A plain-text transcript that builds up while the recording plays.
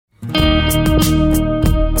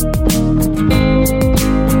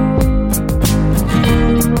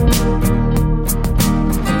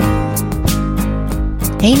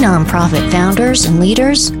Hey, nonprofit founders and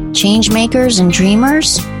leaders, change makers and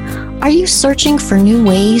dreamers. Are you searching for new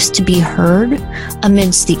ways to be heard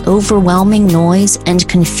amidst the overwhelming noise and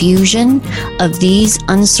confusion of these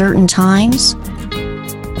uncertain times?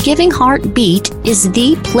 Giving Heartbeat is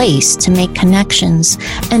the place to make connections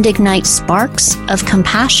and ignite sparks of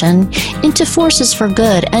compassion into forces for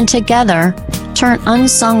good, and together turn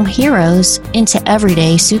unsung heroes into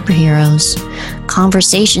everyday superheroes.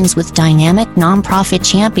 Conversations with dynamic nonprofit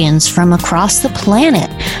champions from across the planet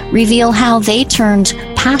reveal how they turned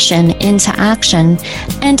passion into action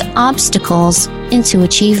and obstacles into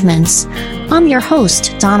achievements. I'm your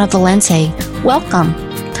host, Donna Valente. Welcome.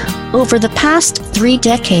 Over the past 3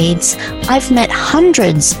 decades, I've met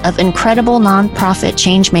hundreds of incredible nonprofit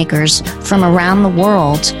changemakers from around the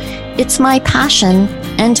world. It's my passion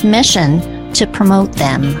and mission to promote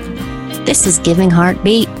them. This is Giving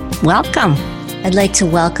Heartbeat. Welcome. I'd like to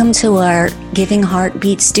welcome to our Giving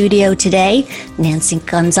Heartbeat studio today, Nancy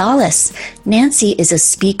Gonzalez. Nancy is a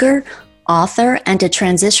speaker, author, and a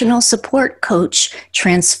transitional support coach,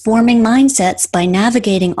 transforming mindsets by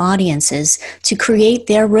navigating audiences to create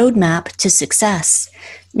their roadmap to success.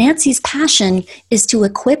 Nancy's passion is to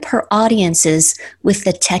equip her audiences with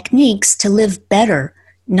the techniques to live better,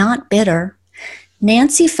 not bitter.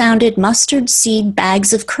 Nancy founded Mustard Seed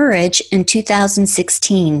Bags of Courage in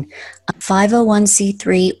 2016, a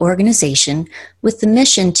 501c3 organization with the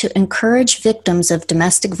mission to encourage victims of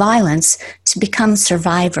domestic violence to become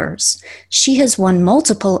survivors. She has won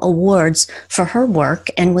multiple awards for her work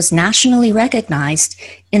and was nationally recognized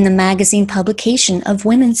in the magazine publication of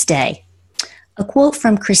Women's Day. A quote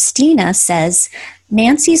from Christina says,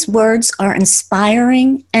 "Nancy's words are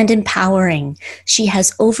inspiring and empowering. She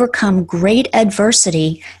has overcome great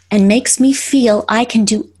adversity and makes me feel I can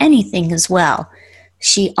do anything as well.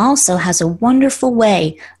 She also has a wonderful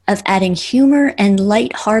way of adding humor and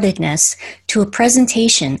lightheartedness to a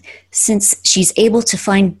presentation, since she's able to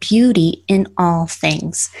find beauty in all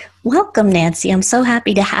things." Welcome, Nancy. I'm so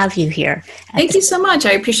happy to have you here. Thank you so much.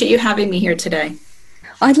 I appreciate you having me here today.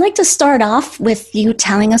 I'd like to start off with you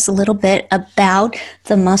telling us a little bit about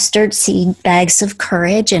the Mustard Seed Bags of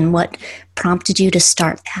Courage and what prompted you to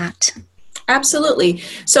start that. Absolutely.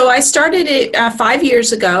 So I started it 5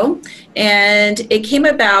 years ago, and it came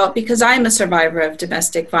about because I'm a survivor of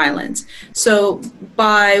domestic violence. So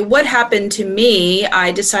by what happened to me,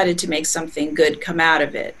 I decided to make something good come out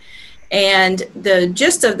of it. And the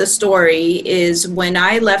gist of the story is, when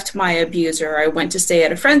I left my abuser, I went to stay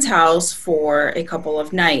at a friend's house for a couple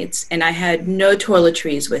of nights, and I had no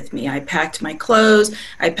toiletries with me. I packed my clothes,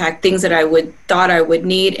 I packed things that thought I would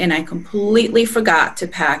need, and I completely forgot to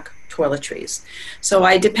pack toiletries. So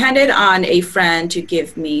I depended on a friend to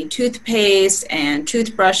give me toothpaste and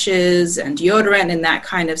toothbrushes and deodorant and that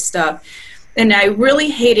kind of stuff. And I really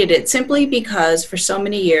hated it, simply because for so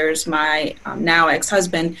many years, my now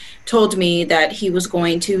ex-husband told me that I was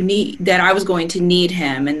going to need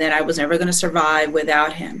him, and that I was never going to survive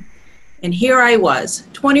without him. And here I was,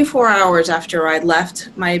 24 hours after I left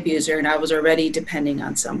my abuser, and I was already depending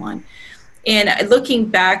on someone. And looking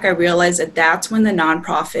back, I realized that that's when the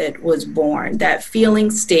nonprofit was born. That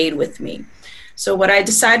feeling stayed with me. So what I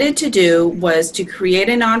decided to do was to create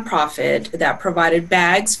a nonprofit that provided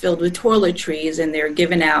bags filled with toiletries, and they're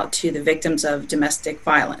given out to the victims of domestic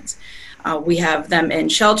violence. We have them in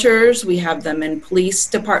shelters, we have them in police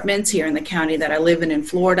departments here in the county that I live in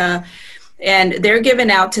Florida, and they're given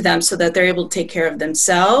out to them so that they're able to take care of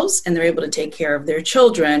themselves and they're able to take care of their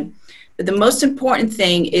children. But the most important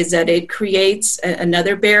thing is that it creates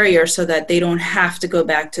another barrier so that they don't have to go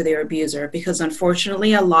back to their abuser, because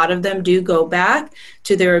unfortunately a lot of them do go back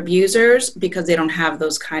to their abusers because they don't have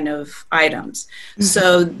those kind of items. Mm-hmm.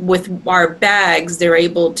 So with our bags, they're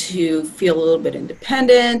able to feel a little bit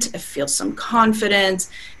independent, feel some confidence,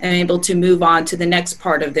 and able to move on to the next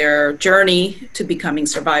part of their journey to becoming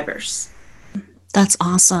survivors. That's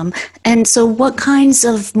awesome. And so what kinds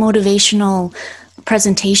of motivational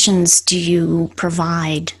presentations do you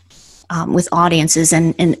provide with audiences,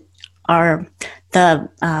 and are the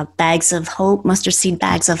bags of hope, Mustard Seed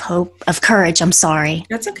Bags of Hope, of Courage, I'm sorry.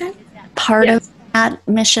 That's okay. Part Yes. of that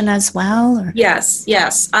mission as well? Or?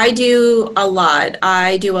 Yes, I do a lot.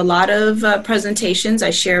 I do a lot of presentations. I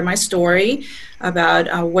share my story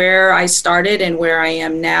about where I started and where I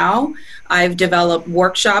am now. I've developed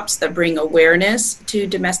workshops that bring awareness to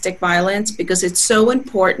domestic violence because it's so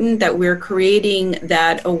important that we're creating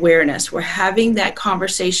that awareness. We're having that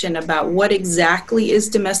conversation about what exactly is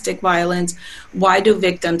domestic violence, why do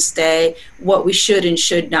victims stay, what we should and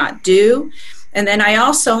should not do. And then I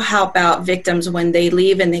also help out victims when they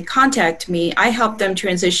leave and they contact me. I help them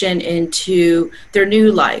transition into their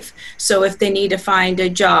new life. So if they need to find a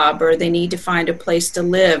job or they need to find a place to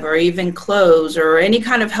live or even clothes or any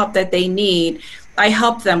kind of help that they need, I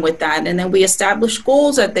help them with that. And then we establish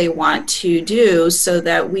goals that they want to do so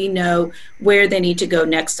that we know where they need to go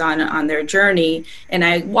next on their journey. And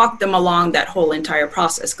I walk them along that whole entire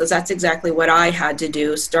process because that's exactly what I had to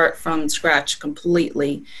do, start from scratch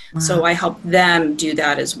completely. Wow. So I help them do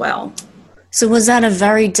that as well. So was that a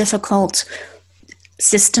very difficult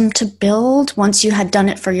system to build once you had done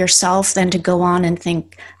it for yourself, then to go on and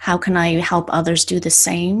think, how can I help others do the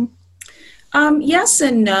same? Yes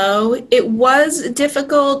and no. It was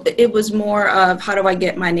difficult. It was more of how do I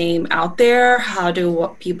get my name out there? How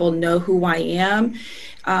do people know who I am?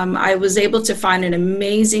 I was able to find an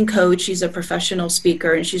amazing coach. She's a professional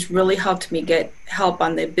speaker, and she's really helped me get help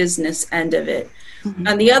on the business end of it. Mm-hmm.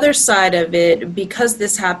 On the other side of it, because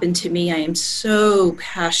this happened to me, I am so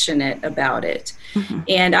passionate about it. Mm-hmm.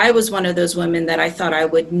 And I was one of those women that I thought I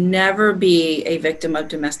would never be a victim of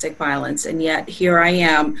domestic violence. And yet here I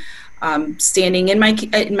am. Standing in my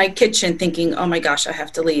kitchen thinking, oh my gosh, I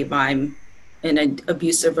have to leave. I'm in an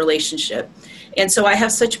abusive relationship. And so I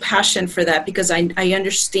have such passion for that because I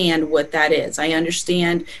understand what that is. I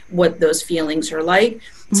understand what those feelings are like.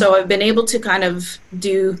 Mm-hmm. So I've been able to kind of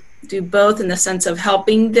do both in the sense of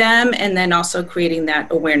helping them and then also creating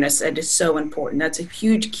that awareness that is so important. That's a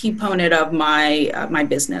huge key component of my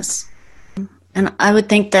business. And I would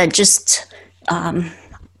think that just...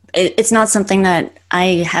 it's not something that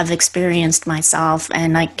I have experienced myself,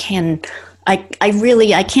 and I can't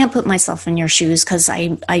put myself in your shoes because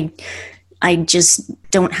I just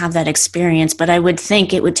don't have that experience. But I would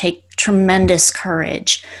think it would take tremendous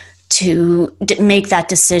courage to make that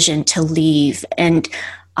decision to leave. And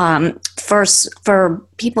first, for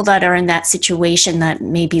people that are in that situation that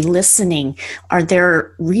may be listening, are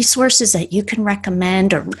there resources that you can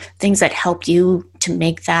recommend or things that help you to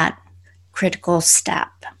make that critical step?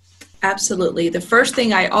 Absolutely. The first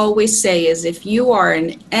thing I always say is if you are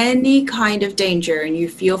in any kind of danger and you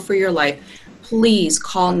feel for your life, please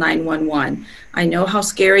call 911. I know how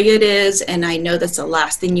scary it is, and I know that's the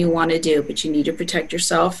last thing you want to do, but you need to protect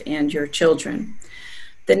yourself and your children.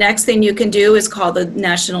 The next thing you can do is call the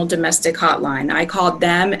National Domestic Hotline. I called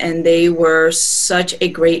them, and they were such a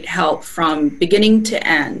great help from beginning to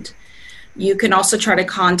end. You can also try to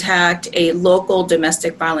contact a local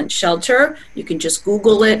domestic violence shelter. You can just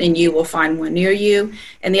Google it and you will find one near you.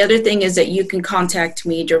 And the other thing is that you can contact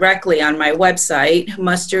me directly on my website,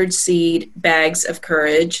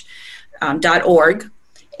 mustardseedbagsofcourage.org.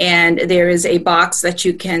 And there is a box that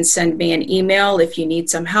you can send me an email. If you need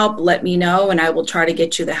some help, let me know and I will try to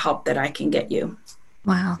get you the help that I can get you.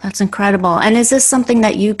 Wow, that's incredible. And is this something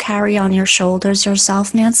that you carry on your shoulders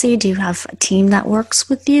yourself, Nancy? Do you have a team that works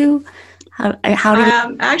with you? How do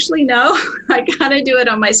you... Actually, no. I kind of do it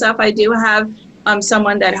on myself. I do have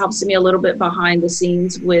someone that helps me a little bit behind the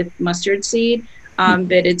scenes with Mustard Seed, but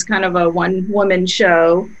it's kind of a one-woman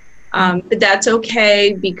show. But that's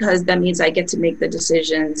okay because that means I get to make the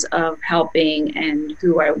decisions of helping and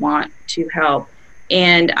who I want to help.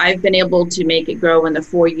 And I've been able to make it grow in the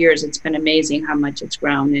 4 years. It's been amazing how much it's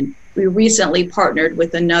grown. And we recently partnered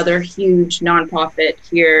with another huge nonprofit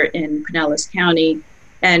here in Pinellas County.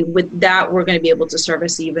 And with that, we're going to be able to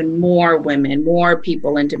service even more women, more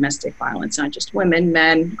people in domestic violence, not just women,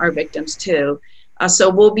 men are victims too. So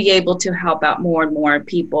we'll be able to help out more and more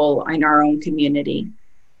people in our own community.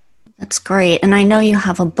 That's great. And I know you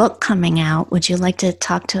have a book coming out. Would you like to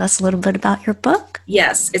talk to us a little bit about your book?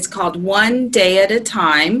 Yes, it's called One Day at a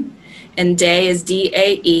Time. And DAE is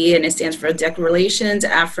DAE, and it stands for Declarations,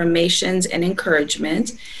 Affirmations, and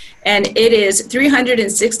Encouragement. And it is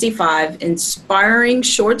 365 inspiring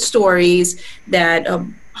short stories that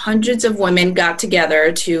hundreds of women got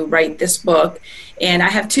together to write this book. And I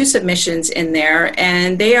have 2 submissions in there,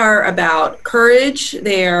 and they are about courage,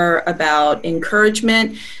 they are about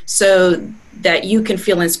encouragement, so that you can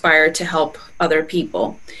feel inspired to help other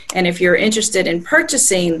people. And if you're interested in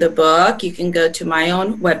purchasing the book, you can go to my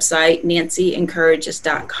own website,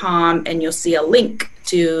 nancyencourages.com, and you'll see a link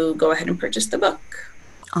to go ahead and purchase the book.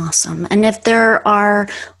 Awesome. And if there are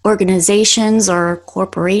organizations or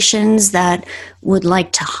corporations that would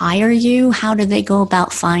like to hire you, how do they go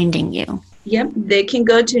about finding you? Yep, they can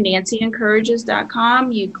go to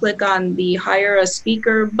nancyencourages.com. You click on the Hire a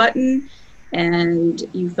Speaker button and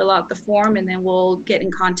you fill out the form, and then we'll get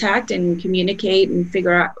in contact and communicate and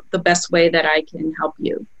figure out the best way that I can help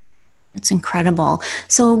you. It's incredible.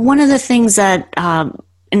 So one of the things that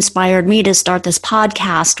inspired me to start this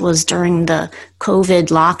podcast was during the COVID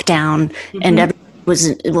lockdown, and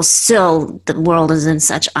the world is in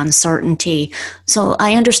such uncertainty. So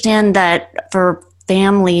I understand that for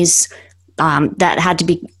families that had to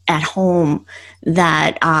be at home,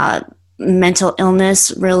 that mental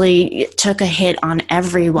illness really took a hit on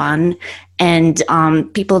everyone. And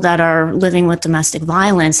people that are living with domestic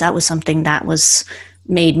violence, that was something that was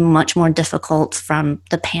made much more difficult from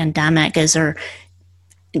the pandemic.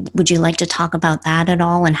 Would you like to talk about that at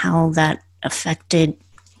all and how that affected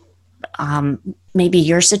maybe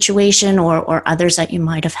your situation or others that you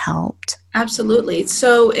might have helped? Absolutely.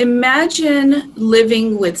 So imagine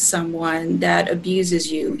living with someone that abuses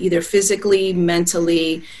you, either physically,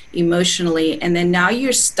 mentally, emotionally, and then now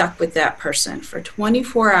you're stuck with that person for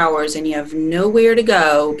 24 hours and you have nowhere to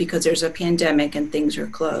go because there's a pandemic and things are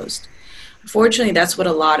closed. Unfortunately, that's what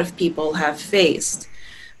a lot of people have faced.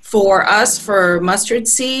 For us, for Mustard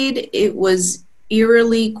Seed, it was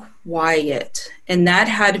eerily quiet, and that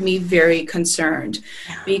had me very concerned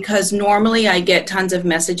because normally I get tons of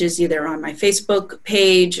messages either on my Facebook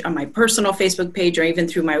page, on my personal Facebook page, or even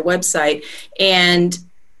through my website, and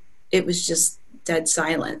it was just dead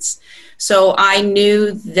silence. So I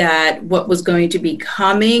knew that what was going to be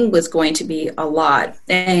coming was going to be a lot.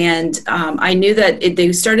 And I knew that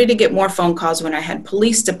they started to get more phone calls when I had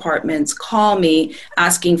police departments call me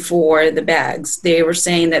asking for the bags. They were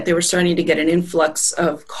saying that they were starting to get an influx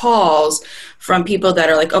of calls from people that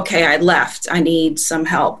are like, okay, I left, I need some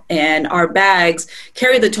help. And our bags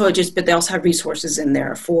carry the toiletries, but they also have resources in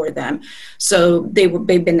there for them. So they've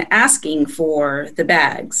been asking for the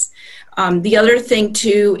bags. The other thing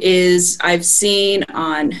too is I've seen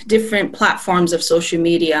on different platforms of social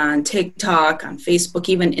media, on TikTok, on Facebook,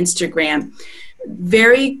 even Instagram,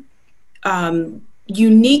 very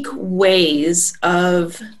unique ways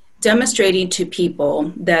of demonstrating to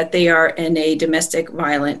people that they are in a domestic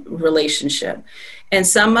violent relationship. And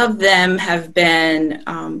some of them have been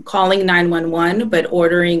calling 911, but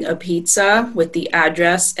ordering a pizza with the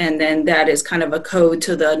address, and then that is kind of a code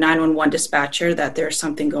to the 911 dispatcher that there's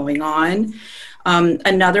something going on.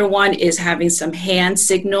 Another one is having some hand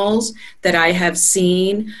signals that I have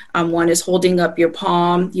seen. One is holding up your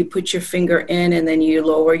palm, you put your finger in, and then you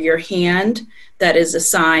lower your hand. That is a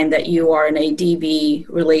sign that you are in a DV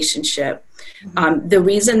relationship. The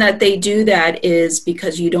reason that they do that is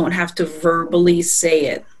because you don't have to verbally say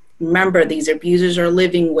it. Remember, these abusers are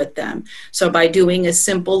living with them. So by doing a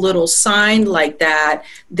simple little sign like that,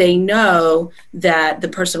 they know that the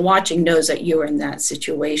person watching knows that you're in that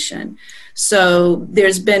situation. So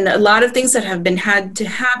there's been a lot of things that have had to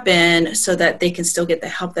happen so that they can still get the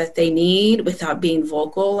help that they need without being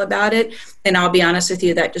vocal about it. And I'll be honest with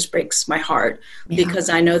you, that just breaks my heart because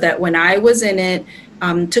I know that when I was in it,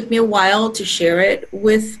 took me a while to share it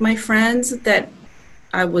with my friends that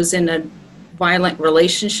I was in a violent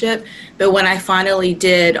relationship. But when I finally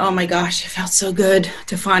did, oh my gosh, it felt so good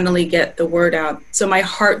to finally get the word out. So my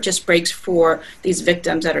heart just breaks for these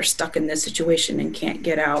victims that are stuck in this situation and can't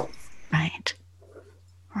get out.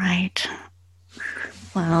 Right.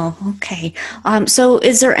 Wow. Okay. So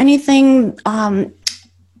is there anything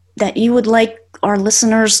that you would like our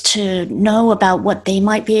listeners to know about what they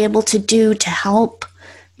might be able to do to help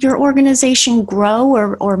your organization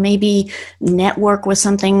grow or maybe network with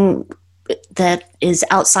something that is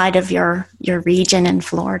outside of your region in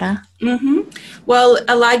Florida? Mm-hmm. Well,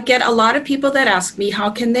 I get a lot of people that ask me, how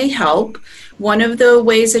can they help? One of the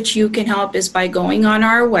ways that you can help is by going on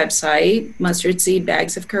our website,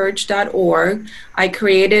 mustardseedbagsofcourage.org. I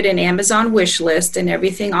created an Amazon wish list, and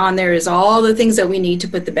everything on there is all the things that we need to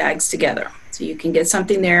put the bags together. So you can get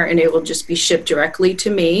something there and it will just be shipped directly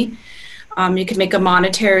to me. You can make a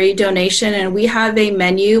monetary donation, and we have a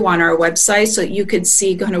menu on our website so you could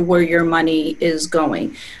see kind of where your money is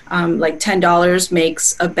going. Like $10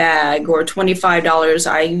 makes a bag, or $25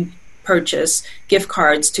 I purchase gift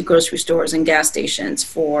cards to grocery stores and gas stations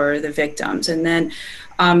for the victims. And then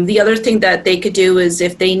the other thing that they could do is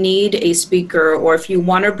if they need a speaker, or if you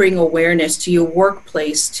want to bring awareness to your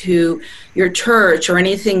workplace, to your church, or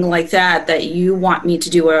anything like that, that you want me to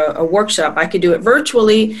do a workshop, I could do it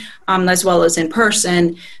virtually as well as in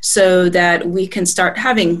person, so that we can start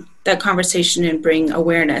having that conversation and bring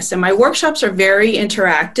awareness. And my workshops are very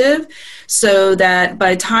interactive so that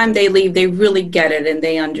by the time they leave, they really get it and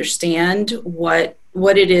they understand what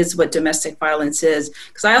it is, what domestic violence is.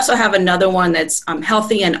 Because I also have another one that's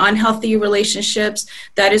healthy and unhealthy relationships.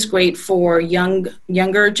 That is great for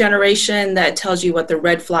younger generation, that tells you what the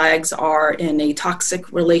red flags are in a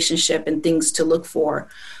toxic relationship and things to look for,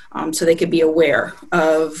 so they could be aware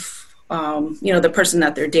of the person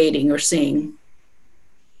that they're dating or seeing.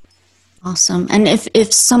 Awesome. And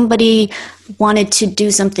if somebody wanted to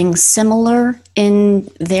do something similar in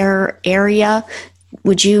their area,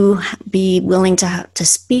 would you be willing to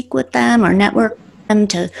speak with them or network them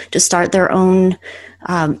to start their own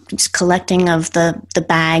collecting of the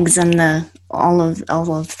bags and all of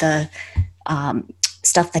the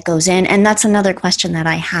stuff that goes in? And that's another question that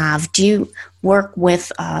I have. Do you work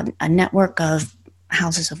with a network of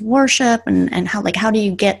houses of worship, and how do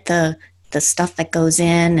you get the stuff that goes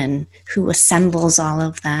in, and who assembles all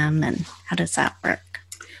of them, and how does that work?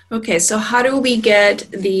 Okay, so how do we get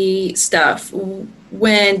the stuff?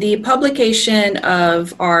 When the publication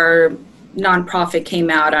of our nonprofit came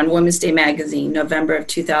out on Women's Day magazine, November of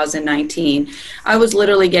 2019, I was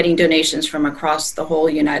literally getting donations from across the whole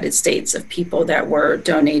United States of people that were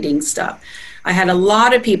donating stuff. I had a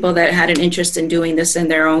lot of people that had an interest in doing this in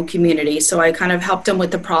their own community, so I kind of helped them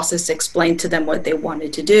with the process, explained to them what they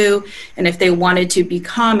wanted to do, and if they wanted to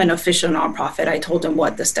become an official nonprofit, I told them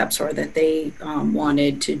what the steps were that they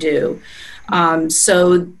wanted to do.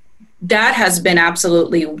 So that has been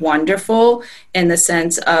absolutely wonderful in the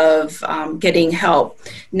sense of getting help.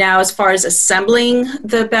 Now, as far as assembling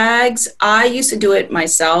the bags, I used to do it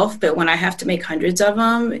myself, but when I have to make hundreds of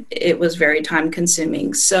them, it was very time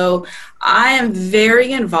consuming. So I am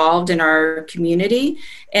very involved in our community,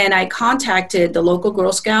 and I contacted the local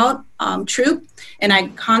Girl Scout troop, and I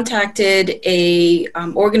contacted a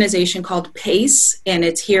organization called PACE, and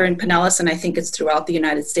it's here in Pinellas, and I think it's throughout the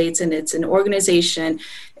United States, and it's an organization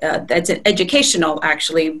that's an educational,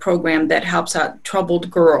 actually, program that helps out troubled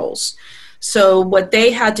girls. So what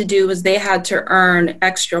they had to do was they had to earn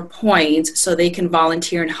extra points so they can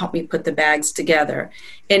volunteer and help me put the bags together.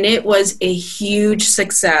 And it was a huge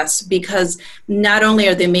success, because not only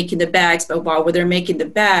are they making the bags, but while they're making the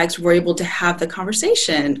bags, we're able to have the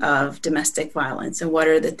conversation of domestic violence and what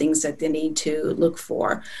are the things that they need to look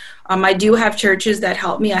for. I do have churches that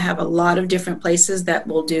help me. I have a lot of different places that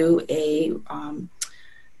will do a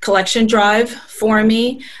collection drive for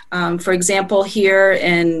me. For example, here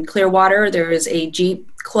in Clearwater, there is a Jeep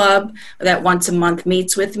club that once a month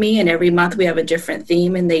meets with me, and every month we have a different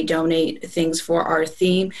theme and they donate things for our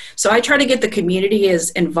theme. So I try to get the community as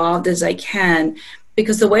involved as I can,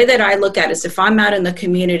 because the way that I look at it is, if I'm out in the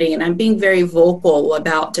community and I'm being very vocal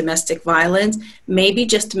about domestic violence, maybe,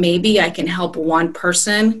 just maybe, I can help one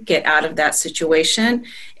person get out of that situation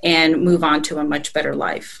and move on to a much better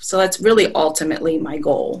life. So that's really ultimately my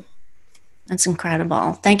goal. That's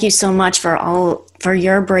incredible. Thank you so much for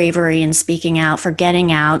your bravery in speaking out, for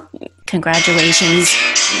getting out. Congratulations.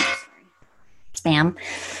 Spam.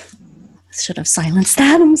 Should have silenced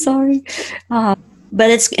that. I'm sorry. But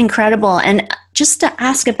it's incredible. And just to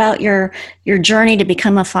ask about your journey to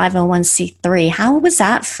become a 501c3, how was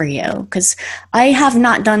that for you? Because I have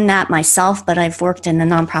not done that myself, but I've worked in the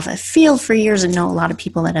nonprofit field for years and know a lot of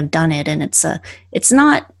people that have done it. And it's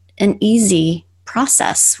not an easy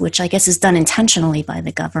process, which I guess is done intentionally by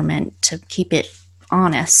the government to keep it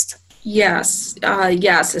honest. Yes,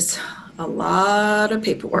 it's a lot of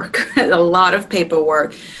paperwork,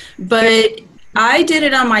 but I did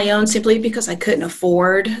it on my own simply because I couldn't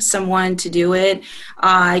afford someone to do it.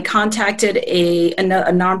 I contacted a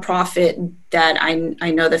nonprofit that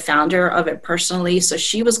I know the founder of it personally, so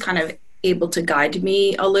she was kind of able to guide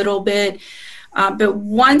me a little bit. But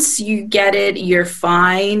once you get it, you're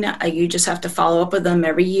fine. You just have to follow up with them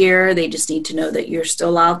every year. They just need to know that you're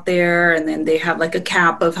still out there. And then they have like a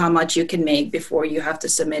cap of how much you can make before you have to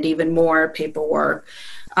submit even more paperwork.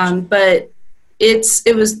 But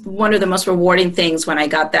it was one of the most rewarding things when I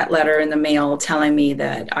got that letter in the mail telling me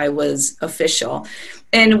that I was official.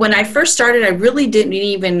 And when I first started, I really didn't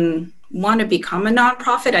even want to become a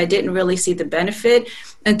nonprofit. I didn't really see the benefit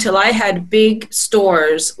until I had big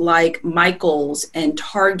stores like Michael's and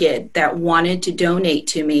Target that wanted to donate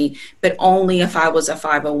to me, but only if I was a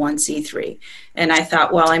 501c3. And I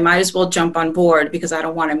thought, well, I might as well jump on board because I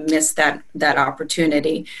don't want to miss that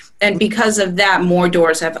opportunity. And because of that, more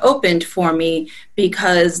doors have opened for me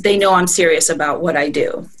because they know I'm serious about what I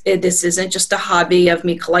do. This isn't just a hobby of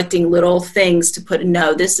me collecting little things to put.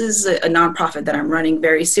 No, this is a nonprofit that I'm running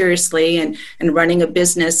very seriously. really, and running a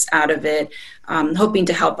business out of it, hoping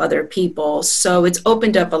to help other people. So it's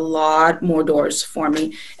opened up a lot more doors for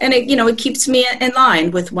me. And it keeps me in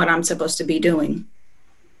line with what I'm supposed to be doing.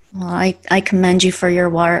 Well, I commend you for your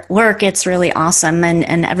work. It's really awesome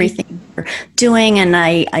and everything you're doing. And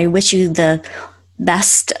I wish you the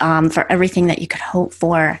best for everything that you could hope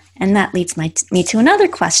for. And that leads me to another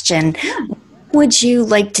question. Yeah. Would you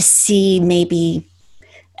like to see maybe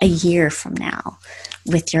a year from now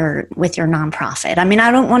with your nonprofit? I mean, I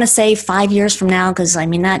don't want to say 5 years from now, because I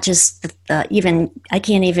mean, that just I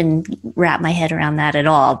can't even wrap my head around that at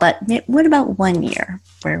all. But what about 1 year?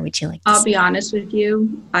 Where would you like to I'll be honest with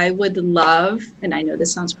you. I would love, and I know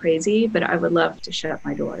this sounds crazy, but I would love to shut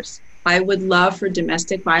my doors. I would love for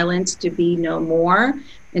domestic violence to be no more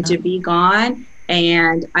and to be gone.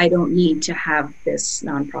 And I don't need to have this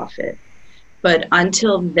nonprofit. But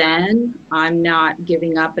until then, I'm not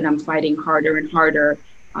giving up, and I'm fighting harder and harder.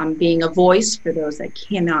 I'm being a voice for those that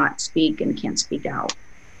cannot speak and can't speak out.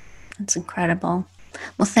 That's incredible.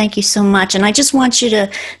 Well, thank you so much. And I just want you to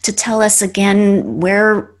tell us again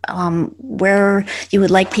where you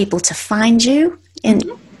would like people to find you in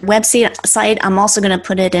website. I'm also going to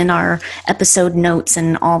put it in our episode notes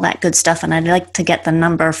and all that good stuff. And I'd like to get the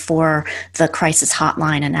number for the crisis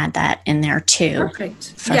hotline and add that in there too.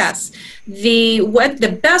 Perfect. Yes. The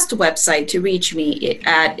best website to reach me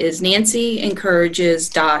at is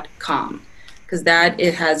nancyencourages.com. because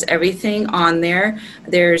it has everything on there.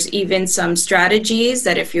 There's even some strategies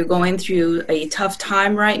that if you're going through a tough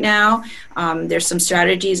time right now, there's some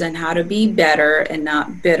strategies on how to be better and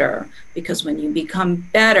not bitter. Because when you become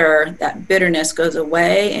better, that bitterness goes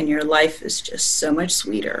away and your life is just so much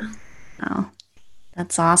sweeter. Oh,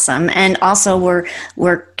 that's awesome. And also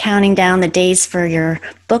we're counting down the days for your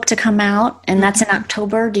book to come out, and that's in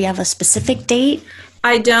October. Do you have a specific date?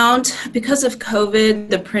 I don't. Because of COVID,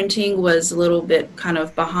 the printing was a little bit kind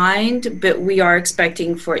of behind, but we are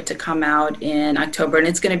expecting for it to come out in October, and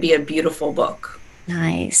it's going to be a beautiful book.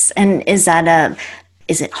 Nice. And is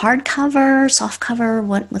it hardcover, softcover?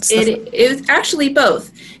 It's actually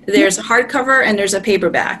both. There's a hardcover and there's a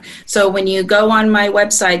paperback. So when you go on my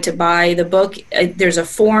website to buy the book, there's a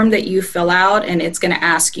form that you fill out, and it's going to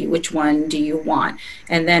ask you which one do you want.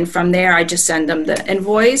 And then from there, I just send them the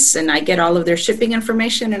invoice, and I get all of their shipping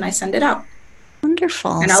information, and I send it out.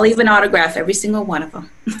 Wonderful. And I'll even autograph every single one of them.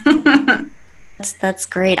 That's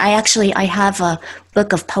great. I have a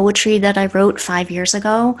book of poetry that I wrote 5 years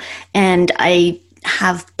ago, and I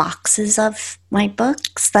have boxes of my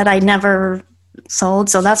books that I never sold.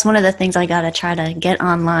 So that's one of the things I got to try to get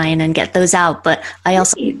online and get those out. But I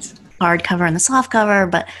also hardcover and the softcover,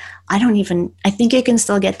 but I think you can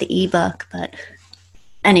still get the ebook. But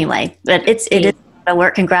anyway, but it is a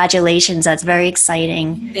work. Congratulations. That's very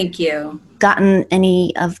exciting. Thank you. Gotten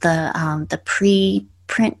any of the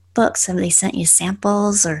pre-print books? Have they sent you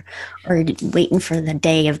samples, or waiting for the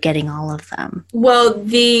day of getting all of them? Well,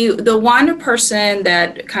 the one person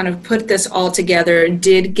that kind of put this all together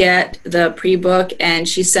did get the pre-book, and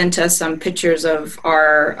she sent us some pictures of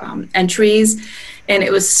our entries, and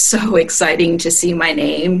it was so exciting to see my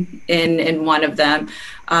name in one of them.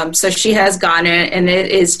 So she has gotten it, and it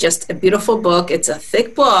is just a beautiful book. It's a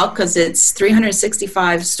thick book because it's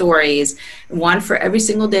 365 stories, one for every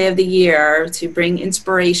single day of the year to bring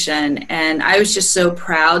inspiration. And I was just so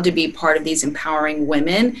proud to be part of these empowering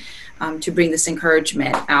women to bring this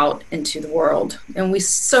encouragement out into the world. And we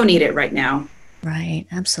so need it right now. Right,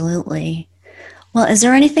 absolutely. Well, is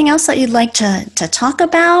there anything else that you'd like to talk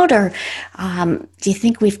about, or do you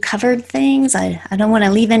think we've covered things? I don't want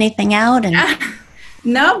to leave anything out. And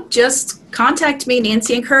No, just contact me,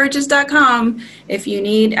 nancyencourages.com, if you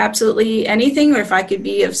need absolutely anything, or if I could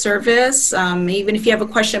be of service. Even if you have a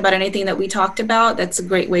question about anything that we talked about, that's a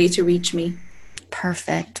great way to reach me.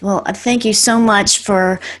 Perfect. Well, thank you so much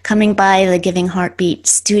for coming by the Giving Heartbeat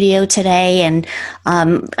studio today. And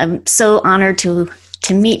I'm so honored to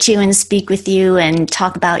meet you and speak with you and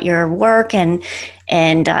talk about your work and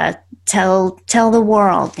tell the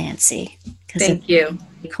world, Nancy. Thank you.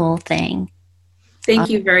 It's a cool thing.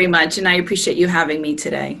 Thank you very much, and I appreciate you having me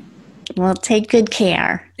today. Well, take good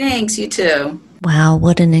care. Thanks, you too. Wow,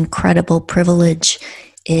 what an incredible privilege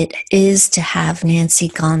it is to have Nancy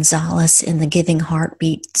Gonzalez in the Giving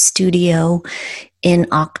Heartbeat studio. In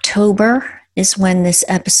October is when this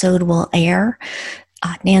episode will air.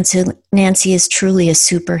 Nancy is truly a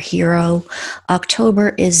superhero.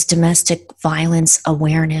 October is Domestic Violence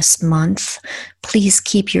Awareness Month. Please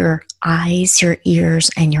keep your eyes, your ears,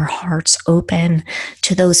 and your hearts open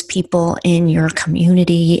to those people in your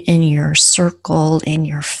community, in your circle, in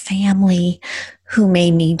your family who may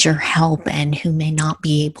need your help and who may not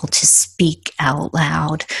be able to speak out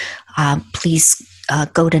loud. Please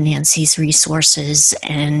go to Nancy's resources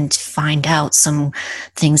and find out some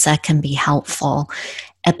things that can be helpful.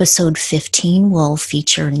 Episode 15 will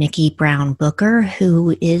feature Nikki Brown Booker,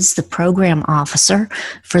 who is the program officer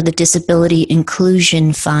for the Disability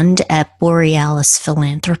Inclusion Fund at Borealis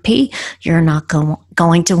Philanthropy. You're not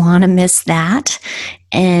going to want to miss that.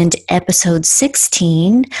 And episode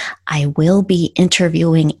 16, I will be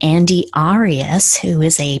interviewing Andy Arias, who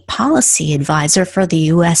is a policy advisor for the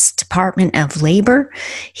U.S. Department of Labor.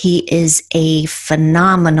 He is a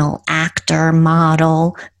phenomenal actor,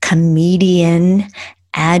 model, comedian,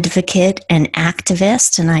 advocate, and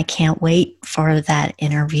activist, and I can't wait for that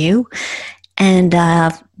interview. And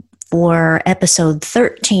for episode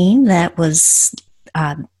 13, that was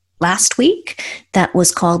last week, that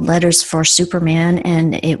was called Letters for Superman,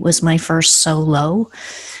 and it was my first solo.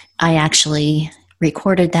 I actually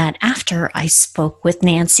recorded that after I spoke with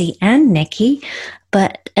Nancy and Nikki.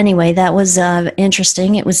 But anyway, that was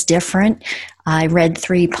interesting. It was different. I read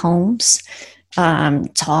 3 poems,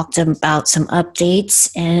 talked about some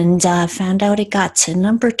updates, and found out it got to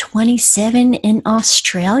number 27 in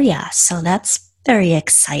Australia. So that's very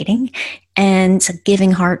exciting. And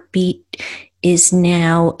Giving Heartbeat is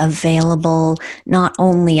now available not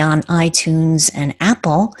only on iTunes and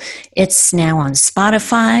Apple, it's now on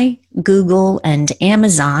Spotify, Google, and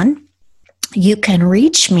Amazon. You can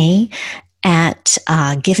reach me at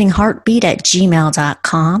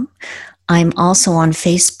givingheartbeat@gmail.com. I'm also on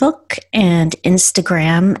Facebook and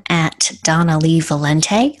Instagram at Donna Lee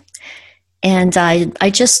Valente. And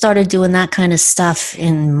I just started doing that kind of stuff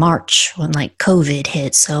in March when COVID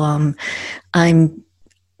hit. So I'm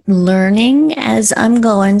learning as I'm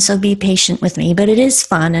going, so be patient with me. But it is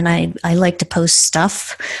fun, and I like to post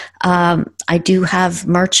stuff. I do have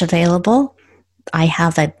merch available. I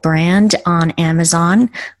have a brand on Amazon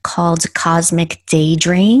called Cosmic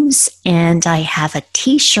Daydreams, and I have a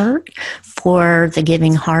t-shirt for the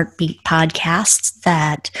Giving Heartbeat podcast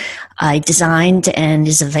that I designed and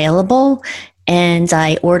is available. And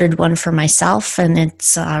I ordered one for myself, and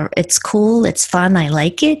it's cool, it's fun, I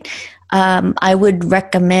like it. I would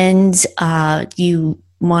recommend if you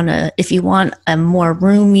want a more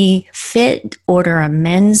roomy fit, order a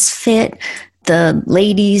men's fit. The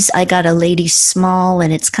ladies, I got a ladies small,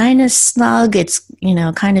 and it's kind of snug. It's,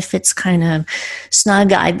 kind of fits kind of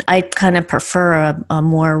snug. I kind of prefer a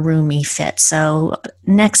more roomy fit. So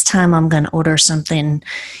next time I'm going to order something,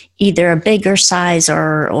 either a bigger size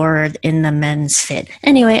or in the men's fit.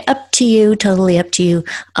 Anyway, up to you, totally up to you.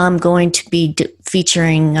 I'm going to be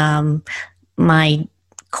featuring my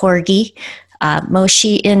corgi,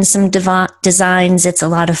 Moshi, in some designs. It's a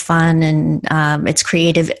lot of fun, and it's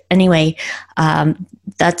creative. Anyway,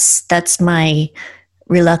 that's my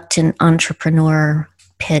reluctant entrepreneur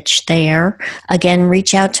pitch there. Again,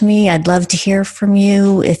 reach out to me. I'd love to hear from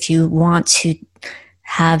you. If you want to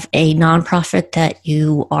have a nonprofit that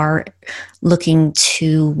you are looking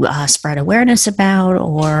to spread awareness about,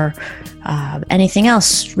 or anything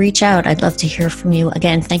else, reach out. I'd love to hear from you.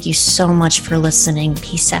 Again, thank you so much for listening.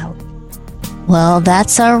 Peace out. Well,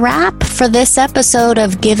 that's a wrap for this episode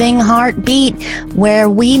of Giving Heartbeat, where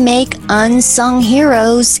we make unsung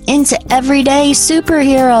heroes into everyday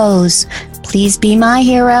superheroes. Please be my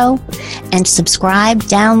hero, and subscribe,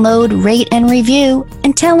 download, rate, and review,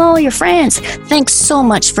 and tell all your friends. Thanks so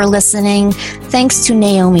much for listening. Thanks to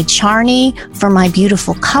Naomi Charney for my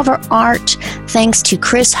beautiful cover art. Thanks to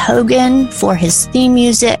Chris Hogan for his theme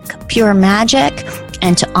music, Pure Magic,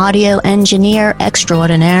 and to audio engineer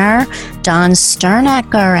extraordinaire Don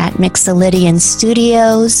Sternecker at Mixolydian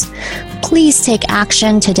Studios. Please take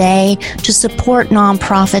action today to support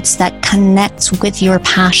nonprofits that connect with your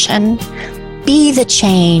passion. Be the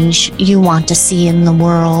change you want to see in the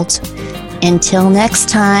world. Until next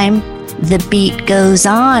time, the beat goes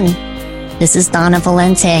on. This is Donna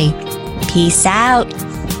Valente. Peace out.